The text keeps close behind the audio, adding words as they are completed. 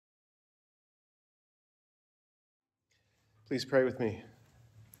Please pray with me.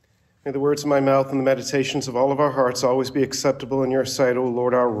 May the words of my mouth and the meditations of all of our hearts always be acceptable in your sight, O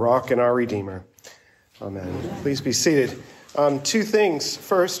Lord, our rock and our Redeemer. Amen. Please be seated. Two things.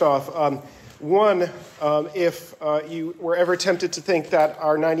 First off, one, if you were ever tempted to think that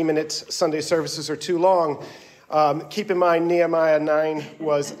our 90-minute Sunday services are too long, keep in mind Nehemiah 9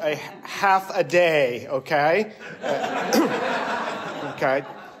 was a half a day, okay? Okay,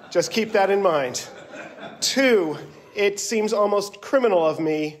 just keep that in mind. Two, it seems almost criminal of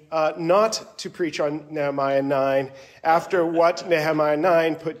me not to preach on Nehemiah 9 after what Nehemiah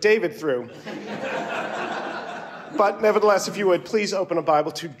 9 put David through. But nevertheless, if you would, please open a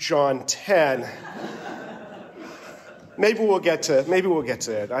Bible to John 10. Maybe we'll get to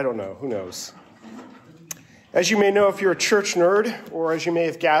it. I don't know. Who knows? As you may know, if you're a church nerd, or as you may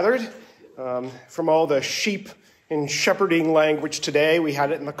have gathered from all the sheep and shepherding language today, we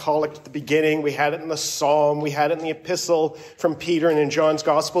had it in the collect at the beginning, we had it in the psalm, we had it in the epistle from Peter and in John's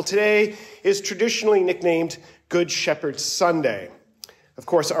gospel. Today is traditionally nicknamed Good Shepherd Sunday. Of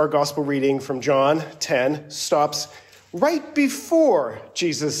course, our gospel reading from John 10 stops right before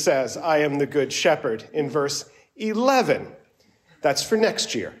Jesus says, I am the good shepherd, in verse 11. That's for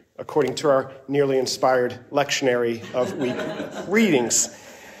next year, according to our nearly inspired lectionary of week readings.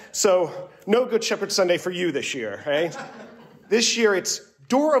 So, no Good Shepherd Sunday for you this year, right? This year it's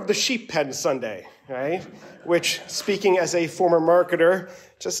Door of the Sheep Pen Sunday, right? Which, speaking as a former marketer,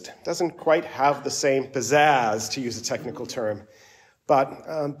 just doesn't quite have the same pizzazz, to use a technical term.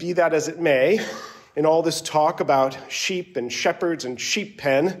 But be that as it may, in all this talk about sheep and shepherds and sheep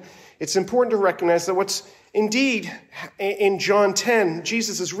pen, it's important to recognize that what's indeed in John 10,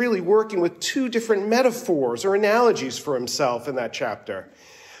 Jesus is really working with two different metaphors or analogies for himself in that chapter.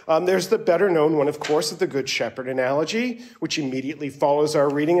 There's the better-known one, of course, of the Good Shepherd analogy, which immediately follows our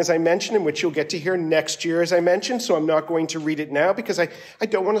reading, as I mentioned, and which you'll get to hear next year, as I mentioned, so I'm not going to read it now because I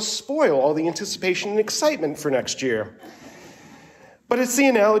don't want to spoil all the anticipation and excitement for next year. But it's the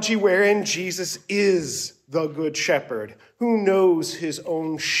analogy wherein Jesus is the Good Shepherd, who knows his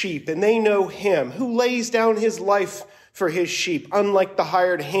own sheep, and they know him, who lays down his life for his sheep, unlike the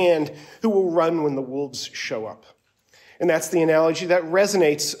hired hand who will run when the wolves show up. And that's the analogy that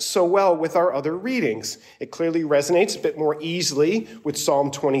resonates so well with our other readings. It clearly resonates a bit more easily with Psalm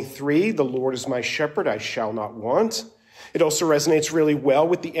 23, the Lord is my shepherd, I shall not want. It also resonates really well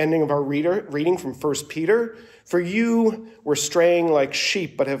with the ending of our reading from 1 Peter. For you were straying like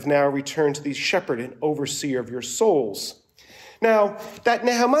sheep, but have now returned to the shepherd and overseer of your souls. Now, that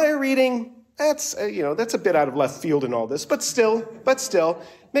Nehemiah reading, that's a bit out of left field in all this, but still,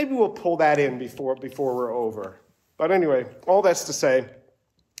 maybe we'll pull that in before we're over. But anyway, all that's to say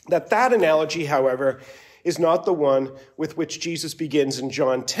that analogy, however, is not the one with which Jesus begins in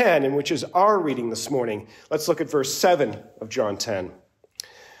John 10, and which is our reading this morning. Let's look at verse 7 of John 10.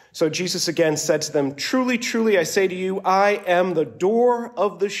 So Jesus again said to them, Truly, truly, I say to you, I am the door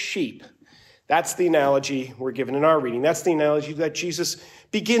of the sheep. That's the analogy we're given in our reading. That's the analogy that Jesus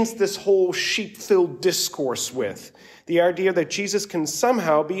begins this whole sheep-filled discourse with. The idea that Jesus can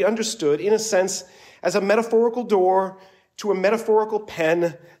somehow be understood, in a sense, as a metaphorical door to a metaphorical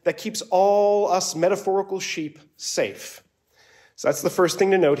pen that keeps all us metaphorical sheep safe. So that's the first thing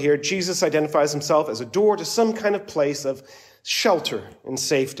to note here. Jesus identifies himself as a door to some kind of place of shelter and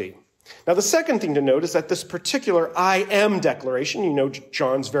safety. Now, the second thing to note is that this particular I am declaration, you know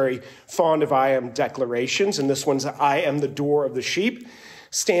John's very fond of I am declarations, and this one's I am the door of the sheep,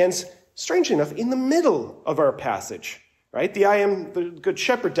 stands, strangely enough, in the middle of our passage. Right? The I am the good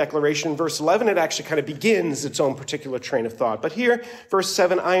shepherd declaration in verse 11, it actually kind of begins its own particular train of thought. But here, verse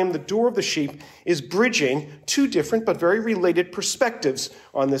 7, I am the door of the sheep, is bridging two different but very related perspectives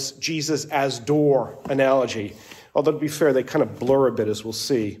on this Jesus as door analogy. Although to be fair, they kind of blur a bit, as we'll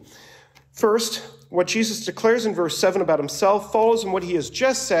see. First, what Jesus declares in verse 7 about himself follows in what he has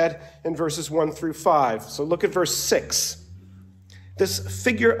just said in verses 1 through 5. So look at verse 6. This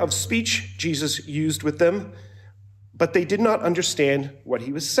figure of speech Jesus used with them, but they did not understand what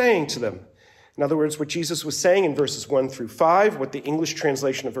he was saying to them. In other words, what Jesus was saying in verses 1 through 5, what the English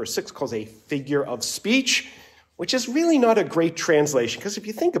translation of verse 6 calls a figure of speech, which is really not a great translation, because if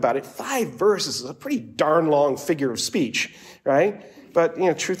you think about it, 5 verses is a pretty darn long figure of speech, right? But,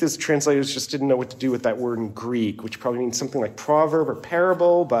 truth is, translators just didn't know what to do with that word in Greek, which probably means something like proverb or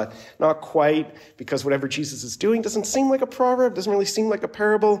parable, but not quite, because whatever Jesus is doing doesn't seem like a proverb, doesn't really seem like a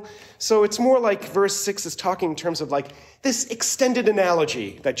parable. So it's more like verse 6 is talking in terms of like this extended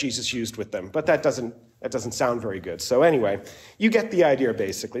analogy that Jesus used with them, but that doesn't sound very good. So anyway, you get the idea,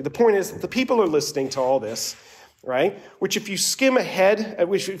 basically. The point is, the people are listening to all this, right? Which if you skim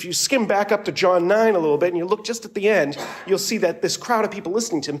back up to John 9 a little bit and you look just at the end, you'll see that this crowd of people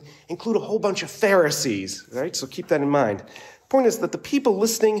listening to him include a whole bunch of Pharisees, right? So keep that in mind. The point is that the people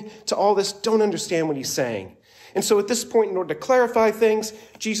listening to all this don't understand what he's saying. And so at this point, in order to clarify things,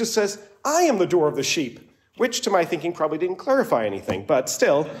 Jesus says, I am the door of the sheep, which to my thinking probably didn't clarify anything, but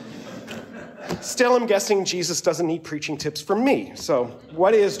still I'm guessing Jesus doesn't need preaching tips from me. So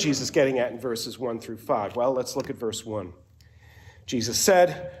what is Jesus getting at in verses 1 through 5? Well, let's look at verse 1. Jesus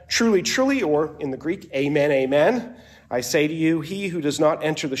said, truly, truly, or in the Greek, amen, amen. I say to you, he who does not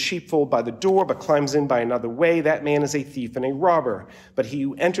enter the sheepfold by the door, but climbs in by another way, that man is a thief and a robber. But he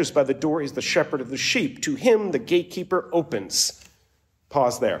who enters by the door is the shepherd of the sheep. To him the gatekeeper opens.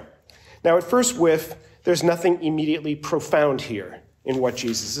 Pause there. Now, at first whiff, there's nothing immediately profound here in what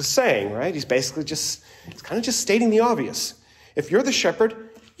Jesus is saying, right? He's basically just stating the obvious. If you're the shepherd,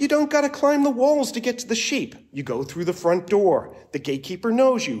 you don't got to climb the walls to get to the sheep. You go through the front door. The gatekeeper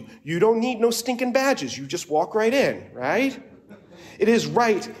knows you. You don't need no stinking badges. You just walk right in, right? It is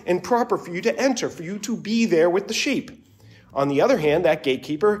right and proper for you to enter, for you to be there with the sheep. On the other hand, that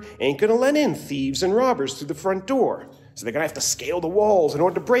gatekeeper ain't going to let in thieves and robbers through the front door. So they're going to have to scale the walls in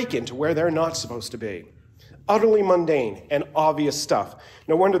order to break into where they're not supposed to be. Utterly mundane and obvious stuff.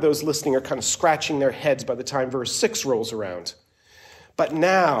 No wonder those listening are kind of scratching their heads by the time verse 6 rolls around. But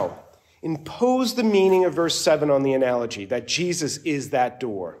now, impose the meaning of verse 7 on the analogy that Jesus is that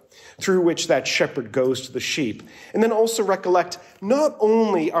door through which that shepherd goes to the sheep. And then also recollect, not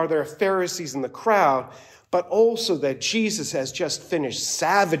only are there Pharisees in the crowd, but also that Jesus has just finished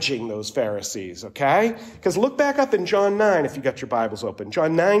savaging those Pharisees, okay? Because look back up in John 9 if you got your Bibles open.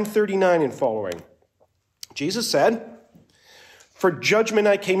 John 9:39 and following. Jesus said, for judgment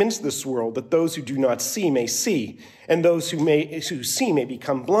I came into this world, that those who do not see may see, and those who see may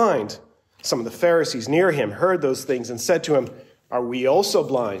become blind. Some of the Pharisees near him heard those things and said to him, are we also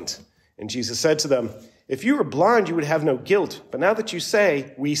blind? And Jesus said to them, if you were blind, you would have no guilt. But now that you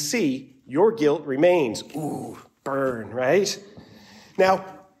say, we see, your guilt remains. Ooh, burn, right? Now,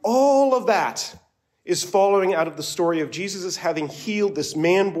 all of that is following out of the story of Jesus having healed this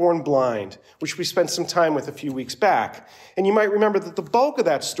man born blind, which we spent some time with a few weeks back. And you might remember that the bulk of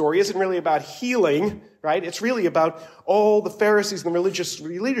that story isn't really about healing, right? It's really about all the Pharisees and the religious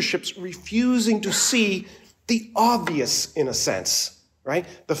leaderships refusing to see the obvious, in a sense, right?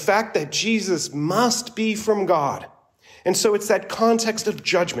 The fact that Jesus must be from God. And so it's that context of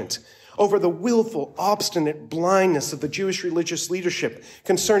judgment over the willful, obstinate blindness of the Jewish religious leadership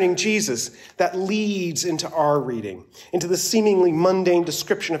concerning Jesus that leads into our reading, into the seemingly mundane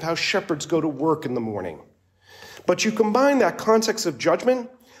description of how shepherds go to work in the morning. But you combine that context of judgment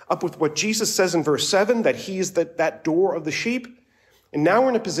up with what Jesus says in verse 7, that he is that door of the sheep, and now we're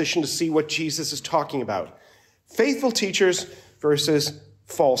in a position to see what Jesus is talking about. Faithful teachers versus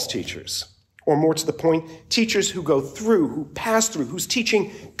false teachers. Or more to the point, teachers who go through, who pass through, whose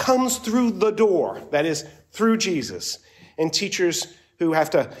teaching comes through the door, that is, through Jesus. And teachers who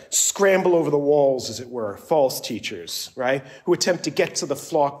have to scramble over the walls, as it were, false teachers, right? Who attempt to get to the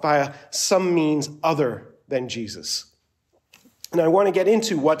flock via some means other than Jesus. And I want to get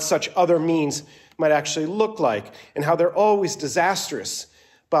into what such other means might actually look like and how they're always disastrous.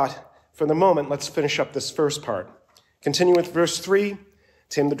 But for the moment, let's finish up this first part. Continue with verse 3.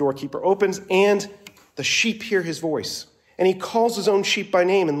 To him the doorkeeper opens, and the sheep hear his voice. And he calls his own sheep by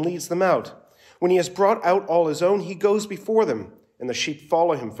name and leads them out. When he has brought out all his own, he goes before them, and the sheep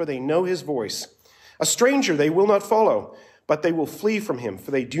follow him, for they know his voice. A stranger they will not follow, but they will flee from him,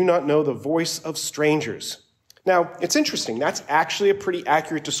 for they do not know the voice of strangers. Now, it's interesting. That's actually a pretty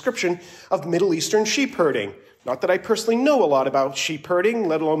accurate description of Middle Eastern sheep herding. Not that I personally know a lot about sheep herding,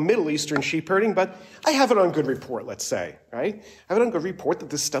 let alone Middle Eastern sheep herding, but I have it on good report, let's say, right? I have it on good report that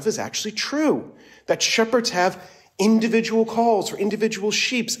this stuff is actually true, that shepherds have individual calls for individual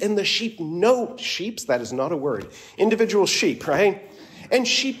sheeps, and the sheep know sheeps. That is not a word. Individual sheep, right? And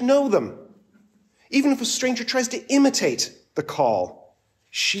sheep know them. Even if a stranger tries to imitate the call,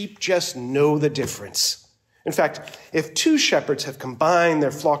 sheep just know the difference. In fact, if two shepherds have combined their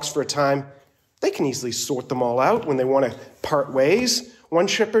flocks for a time, they can easily sort them all out when they want to part ways. One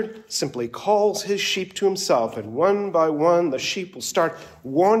shepherd simply calls his sheep to himself, and one by one, the sheep will start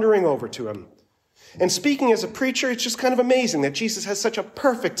wandering over to him. And speaking as a preacher, it's just kind of amazing that Jesus has such a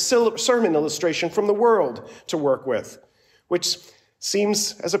perfect sermon illustration from the world to work with, which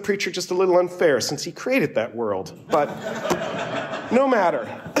seems, as a preacher, just a little unfair since he created that world. But no matter.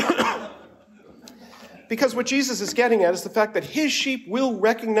 Because what Jesus is getting at is the fact that his sheep will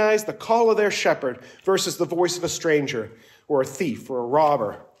recognize the call of their shepherd versus the voice of a stranger or a thief or a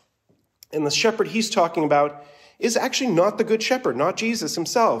robber. And the shepherd he's talking about is actually not the good shepherd, not Jesus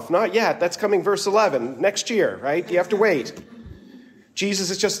himself. Not yet. That's coming verse 11, next year, right? You have to wait. Jesus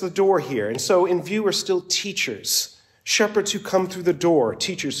is just the door here. And so in view are still teachers, shepherds who come through the door,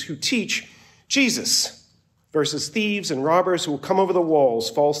 teachers who teach Jesus, versus thieves and robbers who will come over the walls,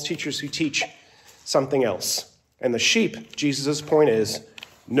 false teachers who teach something else. And the sheep, Jesus' point is,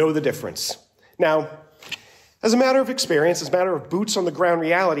 know the difference. Now, as a matter of experience, as a matter of boots on the ground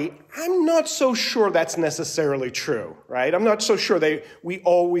reality, I'm not so sure that's necessarily true, right? I'm not so sure we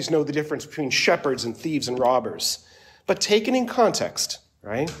always know the difference between shepherds and thieves and robbers. But taken in context,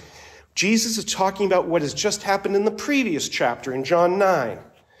 right? Jesus is talking about what has just happened in the previous chapter in John 9.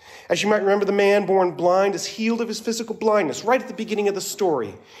 As you might remember, the man born blind is healed of his physical blindness right at the beginning of the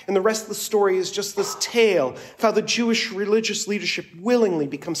story. And the rest of the story is just this tale of how the Jewish religious leadership willingly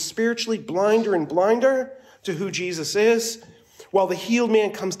becomes spiritually blinder and blinder to who Jesus is, while the healed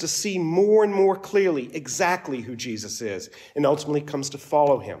man comes to see more and more clearly exactly who Jesus is and ultimately comes to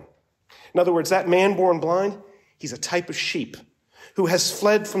follow him. In other words, that man born blind, he's a type of sheep who has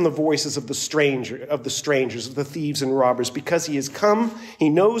fled from the voices of the strangers, of the thieves and robbers, because he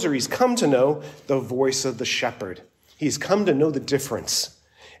knows or he's come to know the voice of the shepherd. He's come to know the difference.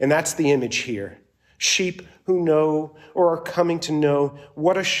 And that's the image here. Sheep who know or are coming to know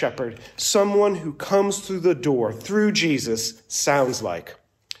what a shepherd, someone who comes through the door, through Jesus, sounds like.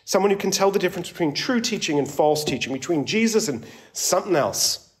 Someone who can tell the difference between true teaching and false teaching, between Jesus and something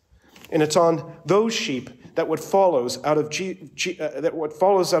else. And it's on those sheep that what follows out of Jesus'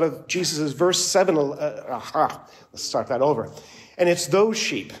 verse 7. Let's start that over. And it's those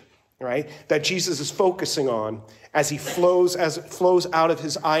sheep, right, that Jesus is focusing on as it flows out of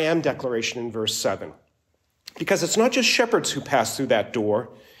his I am declaration in verse 7. Because it's not just shepherds who pass through that door,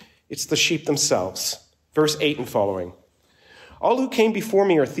 it's the sheep themselves. Verse 8 and following. All who came before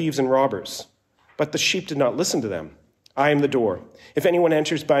me are thieves and robbers, but the sheep did not listen to them. I am the door. If anyone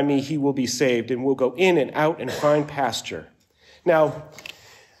enters by me, he will be saved and will go in and out and find pasture. Now,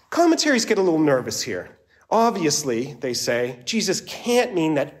 commentaries get a little nervous here. Obviously, they say, Jesus can't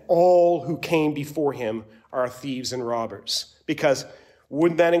mean that all who came before him are thieves and robbers. Because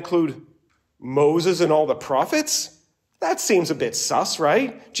wouldn't that include Moses and all the prophets? That seems a bit sus,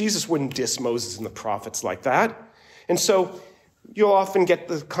 right? Jesus wouldn't diss Moses and the prophets like that. And so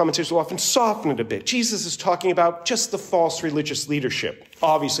the commentators will often soften it a bit. Jesus is talking about just the false religious leadership,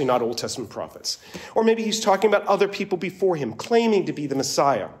 obviously not Old Testament prophets. Or maybe he's talking about other people before him, claiming to be the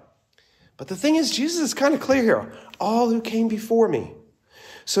Messiah. But the thing is, Jesus is kind of clear here. All who came before me.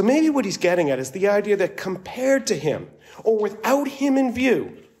 So maybe what he's getting at is the idea that compared to him, or without him in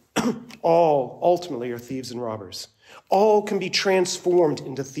view, all ultimately are thieves and robbers. All can be transformed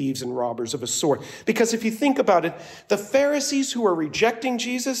into thieves and robbers of a sort. Because if you think about it, the Pharisees who are rejecting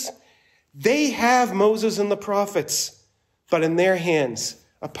Jesus, they have Moses and the prophets, but in their hands,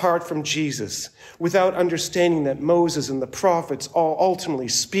 apart from Jesus, without understanding that Moses and the prophets all ultimately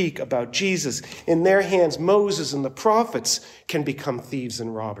speak about Jesus. In their hands, Moses and the prophets can become thieves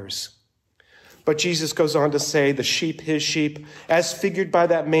and robbers. But Jesus goes on to say, the sheep, his sheep, as figured by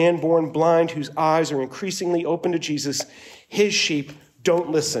that man born blind whose eyes are increasingly open to Jesus, his sheep don't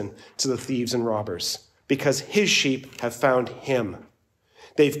listen to the thieves and robbers because his sheep have found him.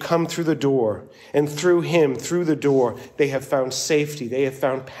 They've come through the door, and through him, through the door, they have found safety. They have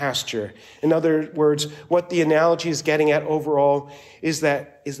found pasture. In other words, what the analogy is getting at overall is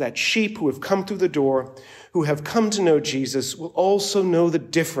that sheep who have come through the door, who have come to know Jesus, will also know the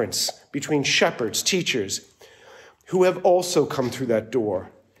difference between shepherds, teachers, who have also come through that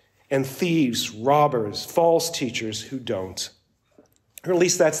door, and thieves, robbers, false teachers who don't. Or at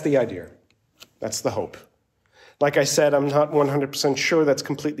least that's the idea. That's the hope. Like I said, I'm not 100% sure that's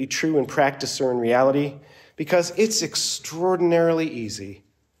completely true in practice or in reality, because it's extraordinarily easy,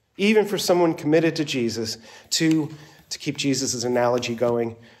 even for someone committed to Jesus, to keep Jesus' analogy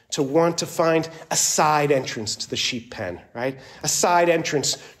going, to want to find a side entrance to the sheep pen, right? A side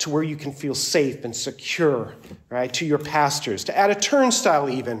entrance to where you can feel safe and secure, right? To your pastures, to add a turnstile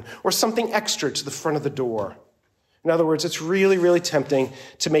even, or something extra to the front of the door. In other words, it's really, really tempting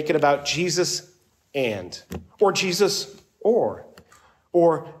to make it about Jesus or Jesus or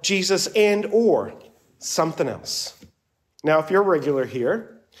Jesus and or something else. Now, if you're a regular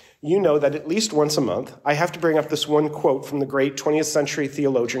here, you know that at least once a month, I have to bring up this one quote from the great 20th century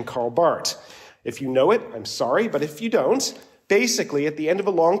theologian Karl Barth. If you know it, I'm sorry, but if you don't, basically at the end of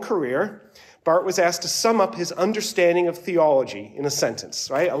a long career, Barth was asked to sum up his understanding of theology in a sentence,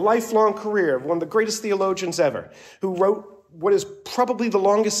 right? A lifelong career of one of the greatest theologians ever, who wrote what is probably the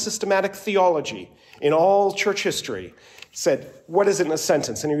longest systematic theology in all church history. Said, what is it in a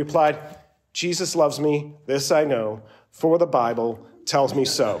sentence? And he replied, Jesus loves me, this I know, for the Bible tells me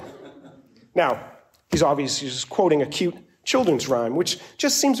so. Now, he's obviously just quoting a cute children's rhyme, which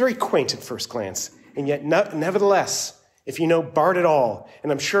just seems very quaint at first glance. And yet, nevertheless, if you know Barth at all,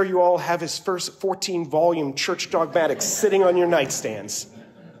 and I'm sure you all have his first 14-volume church dogmatics sitting on your nightstands.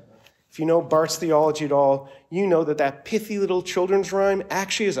 If you know Barth's theology at all, you know that pithy little children's rhyme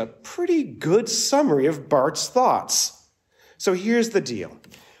actually is a pretty good summary of Barth's thoughts. So here's the deal.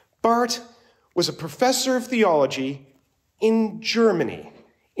 Barth was a professor of theology in Germany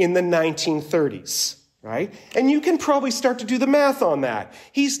in the 1930s. Right? And you can probably start to do the math on that.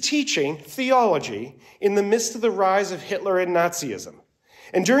 He's teaching theology in the midst of the rise of Hitler and Nazism.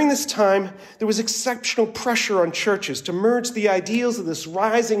 And during this time, there was exceptional pressure on churches to merge the ideals of this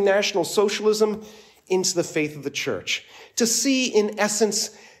rising National Socialism into the faith of the church. To see, in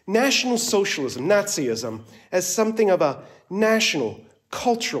essence, National Socialism, Nazism, as something of a national,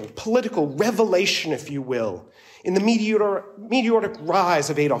 cultural, political revelation, if you will, in the meteoric rise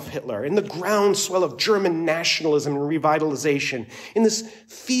of Adolf Hitler, in the groundswell of German nationalism and revitalization, in this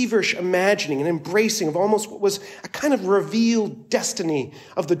feverish imagining and embracing of almost what was a kind of revealed destiny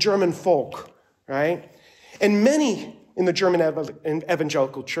of the German folk, right? And many in the German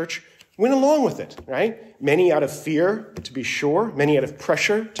evangelical church went along with it, right? Many out of fear, to be sure, many out of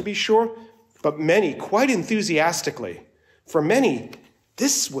pressure, to be sure, but many quite enthusiastically. For many,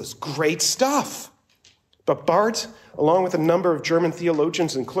 this was great stuff. But Barth, along with a number of German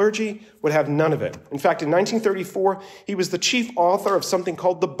theologians and clergy, would have none of it. In fact, in 1934, he was the chief author of something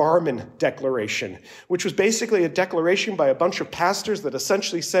called the Barmen Declaration, which was basically a declaration by a bunch of pastors that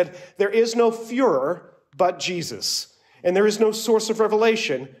essentially said, there is no Führer but Jesus, and there is no source of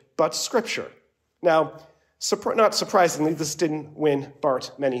revelation but Scripture. Now, not surprisingly, this didn't win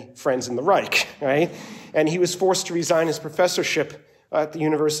Barth many friends in the Reich, right? And he was forced to resign his professorship at the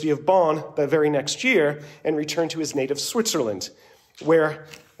University of Bonn the very next year and return to his native Switzerland, where,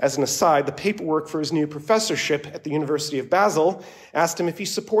 as an aside, the paperwork for his new professorship at the University of Basel asked him if he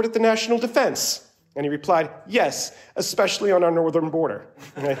supported the national defense. And he replied, yes, especially on our northern border.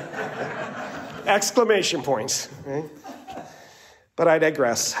 Right? Exclamation points. Right? But I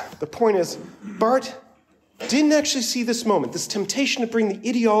digress. The point is, Barth didn't actually see this moment, this temptation to bring the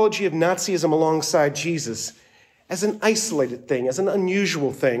ideology of Nazism alongside Jesus, as an isolated thing, as an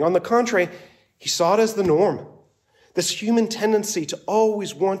unusual thing. On the contrary, he saw it as the norm. This human tendency to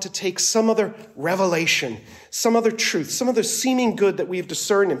always want to take some other revelation, some other truth, some other seeming good that we have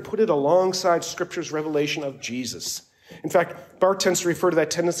discerned and put it alongside Scripture's revelation of Jesus. In fact, Barth tends to refer to that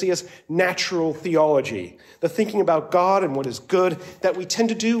tendency as natural theology, the thinking about God and what is good that we tend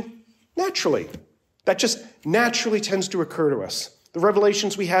to do naturally, that just naturally tends to occur to us. The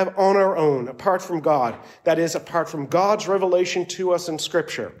revelations we have on our own, apart from God, that is, apart from God's revelation to us in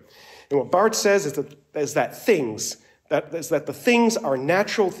Scripture. And what Barth says is that the things our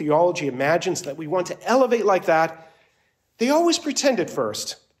natural theology imagines that we want to elevate like that, they always pretend at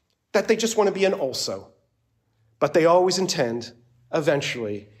first that they just want to be an also. But they always intend,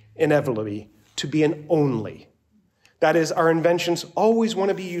 eventually, inevitably, to be an only. That is, our inventions always want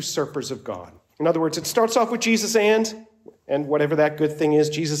to be usurpers of God. In other words, it starts off with Jesus and whatever that good thing is,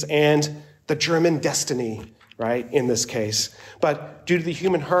 Jesus and the German destiny, right, in this case. But due to the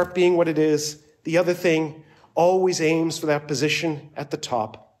human heart being what it is, the other thing always aims for that position at the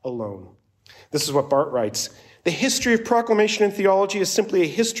top alone. This is what Barth writes. The history of proclamation in theology is simply a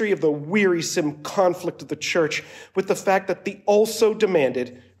history of the wearisome conflict of the church with the fact that the also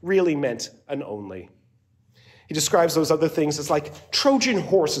demanded really meant an only. He describes those other things as like Trojan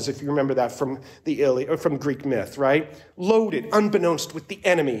horses, if you remember that from from Greek myth, right? Loaded, unbeknownst, with the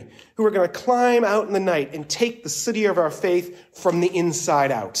enemy, who are going to climb out in the night and take the city of our faith from the inside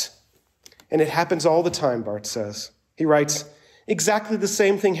out. And it happens all the time, Barth says. He writes, exactly the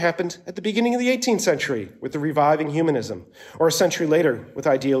same thing happened at the beginning of the 18th century with the reviving humanism, or a century later with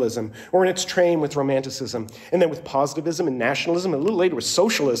idealism, or in its train with romanticism, and then with positivism and nationalism, and a little later with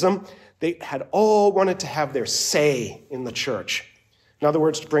socialism. They had all wanted to have their say in the church. In other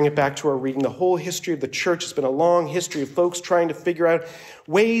words, to bring it back to our reading, the whole history of the church has been a long history of folks trying to figure out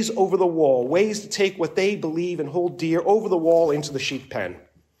ways over the wall, ways to take what they believe and hold dear over the wall into the sheep pen,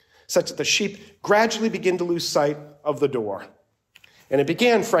 such that the sheep gradually begin to lose sight of the door. And it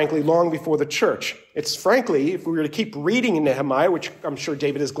began, frankly, long before the church. It's frankly, if we were to keep reading in Nehemiah, which I'm sure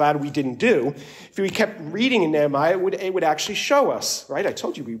David is glad we didn't do, if we kept reading in Nehemiah, it would actually show us, right? I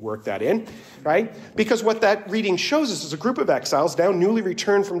told you we worked that in, right? Because what that reading shows us is a group of exiles now newly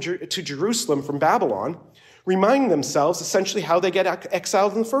returned to Jerusalem from Babylon, reminding themselves essentially how they get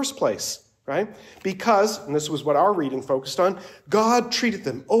exiled in the first place. right? Because, and this was what our reading focused on, God treated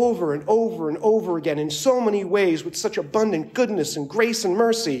them over and over and over again in so many ways with such abundant goodness and grace and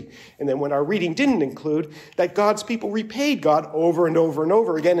mercy. And then what our reading didn't include, that God's people repaid God over and over and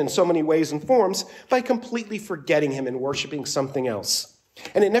over again in so many ways and forms by completely forgetting him and worshiping something else.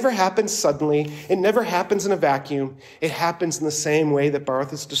 And it never happens suddenly. It never happens in a vacuum. It happens in the same way that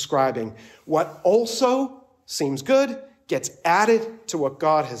Barth is describing. What also seems good gets added to what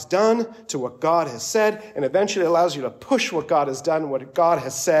God has done, to what God has said, and eventually allows you to push what God has done, what God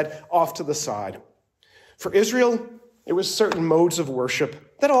has said, off to the side. For Israel, it was certain modes of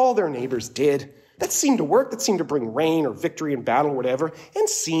worship that all their neighbors did. That seemed to work, that seemed to bring rain or victory in battle or whatever, and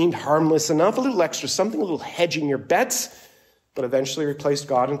seemed harmless enough, a little extra something, a little hedging your bets, but eventually replaced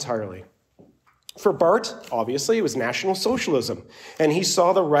God entirely. For Barth, obviously, it was National Socialism, and he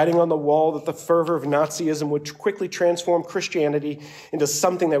saw the writing on the wall that the fervor of Nazism would quickly transform Christianity into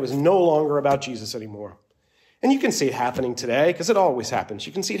something that was no longer about Jesus anymore. And you can see it happening today, because it always happens.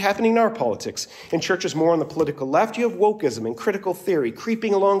 You can see it happening in our politics. In churches more on the political left, you have wokeism and critical theory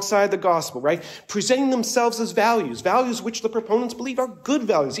creeping alongside the gospel, right? Presenting themselves as values which the proponents believe are good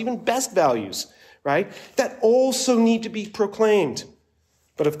values, even best values, right? That also need to be proclaimed.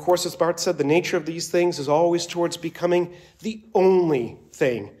 But of course, as Barth said, the nature of these things is always towards becoming the only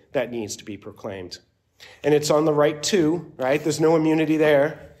thing that needs to be proclaimed. And it's on the right too, right? There's no immunity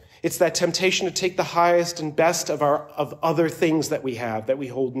there. It's that temptation to take the highest and best of other things that we have, that we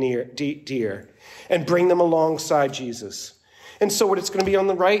hold near, dear, and bring them alongside Jesus. And so what it's going to be on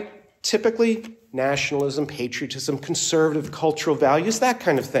the right, typically nationalism, patriotism, conservative cultural values, that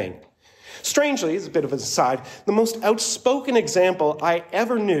kind of thing. Strangely, as a bit of an aside, the most outspoken example I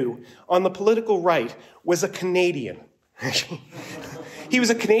ever knew on the political right was a Canadian. He was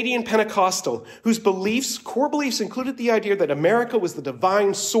a Canadian Pentecostal whose core beliefs included the idea that America was the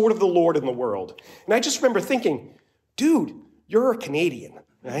divine sword of the Lord in the world. And I just remember thinking, dude, you're a Canadian,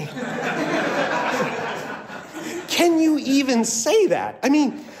 right? Can you even say that? I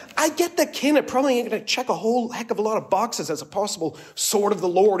mean, I get that Canada probably ain't going to check a whole heck of a lot of boxes as a possible sword of the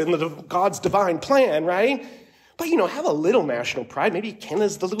Lord in God's divine plan, right? But, have a little national pride. Maybe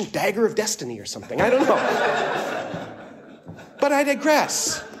Canada's the little dagger of destiny or something. I don't know. But I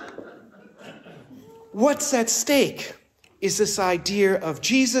digress. What's at stake is this idea of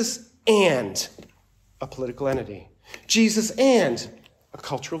Jesus and a political entity. Jesus and a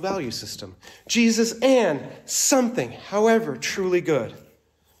cultural value system. Jesus and something, however, truly good.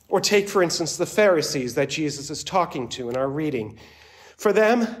 Or take, for instance, the Pharisees that Jesus is talking to in our reading. For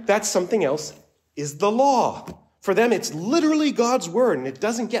them, that something else is the law. For them, it's literally God's word, and it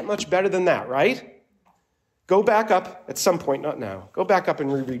doesn't get much better than that, right? Go back up at some point, not now. Go back up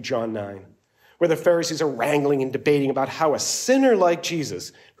and reread John 9, where the Pharisees are wrangling and debating about how a sinner like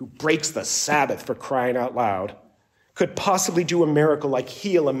Jesus, who breaks the Sabbath for crying out loud, could possibly do a miracle like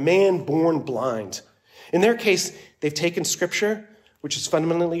heal a man born blind. In their case, they've taken Scripture, which is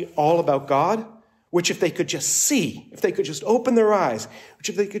fundamentally all about God, which if they could just see, if they could just open their eyes, which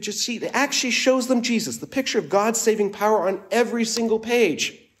if they could just see, it actually shows them Jesus, the picture of God's saving power on every single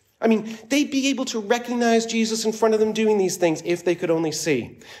page. I mean, they'd be able to recognize Jesus in front of them doing these things if they could only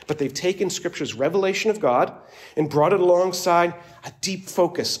see. But they've taken Scripture's revelation of God and brought it alongside a deep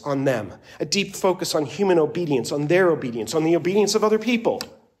focus on them, a deep focus on human obedience, on their obedience, on the obedience of other people,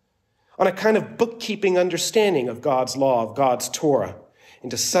 on a kind of bookkeeping understanding of God's law, of God's Torah,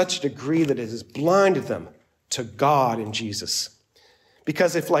 and to such a degree that it has blinded them to God and Jesus.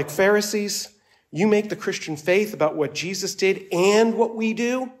 Because if, like Pharisees, you make the Christian faith about what Jesus did and what we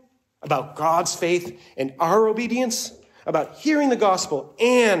do, about God's faith and our obedience, about hearing the gospel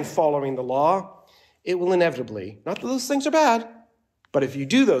and following the law, it will inevitably, not that those things are bad, but if you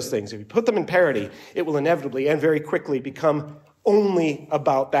do those things, if you put them in parity, it will inevitably and very quickly become only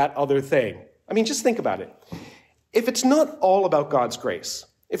about that other thing. I mean, just think about it. If it's not all about God's grace,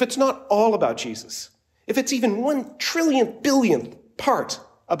 if it's not all about Jesus, if it's even 1 trillion billionth part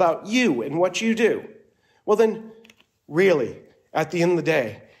about you and what you do, well then, really, at the end of the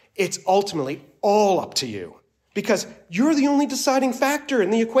day, it's ultimately all up to you. Because you're the only deciding factor in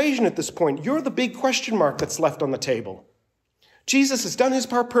the equation at this point. You're the big question mark that's left on the table. Jesus has done his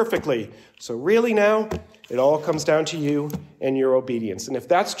part perfectly. So really now, it all comes down to you and your obedience. And if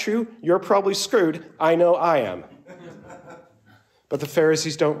that's true, you're probably screwed. I know I am. But the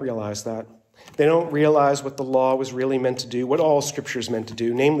Pharisees don't realize that. They don't realize what the law was really meant to do, what all Scripture is meant to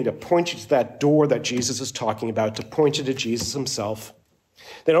do, namely to point you to that door that Jesus is talking about, to point you to Jesus himself.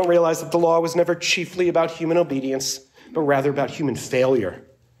 They don't realize that the law was never chiefly about human obedience, but rather about human failure,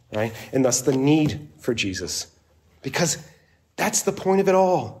 right? And thus the need for Jesus. Because that's the point of it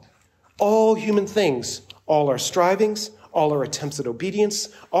all. all human things, all our strivings, all our attempts at obedience,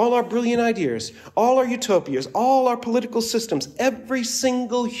 all our brilliant ideas, all our utopias, all our political systems, every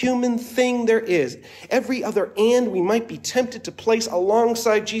single human thing there is, every other and we might be tempted to place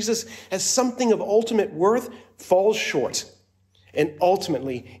alongside Jesus as something of ultimate worth, falls short and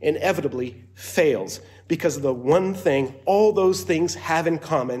ultimately, inevitably fails because of the one thing all those things have in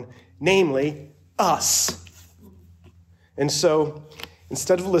common, namely us. And so,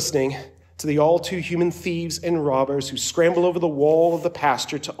 instead of listening to the all too human thieves and robbers who scramble over the wall of the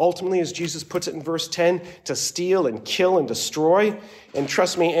pasture to ultimately, as Jesus puts it in verse 10, to steal and kill and destroy. And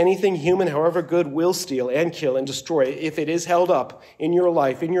trust me, anything human, however good, will steal and kill and destroy if it is held up in your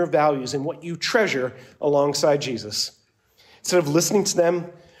life, in your values, in what you treasure alongside Jesus. Instead of listening to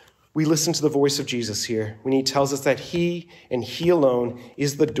them, we listen to the voice of Jesus here when he tells us that he and he alone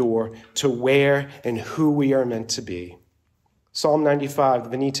is the door to where and who we are meant to be. Psalm 95, the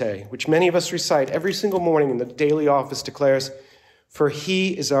Venite, which many of us recite every single morning in the daily office, declares, "For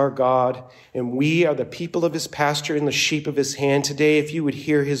he is our God, and we are the people of his pasture and the sheep of his hand. Today, if you would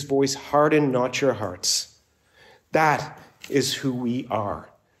hear his voice, harden not your hearts." That is who we are,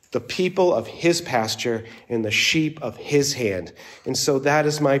 the people of his pasture and the sheep of his hand. And so that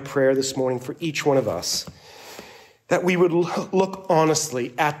is my prayer this morning for each one of us, that we would look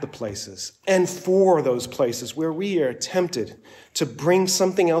honestly at the places and for those places where we are tempted to bring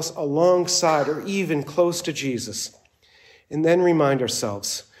something else alongside or even close to Jesus. And then remind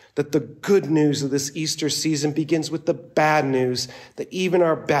ourselves that the good news of this Easter season begins with the bad news that even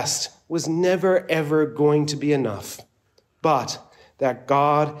our best was never, ever going to be enough. But that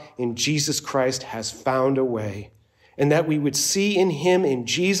God in Jesus Christ has found a way, and that we would see in him, in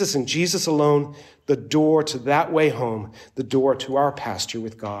Jesus and Jesus alone, the door to that way home, the door to our pasture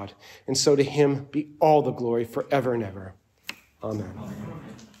with God. And so to him be all the glory forever and ever. Amen.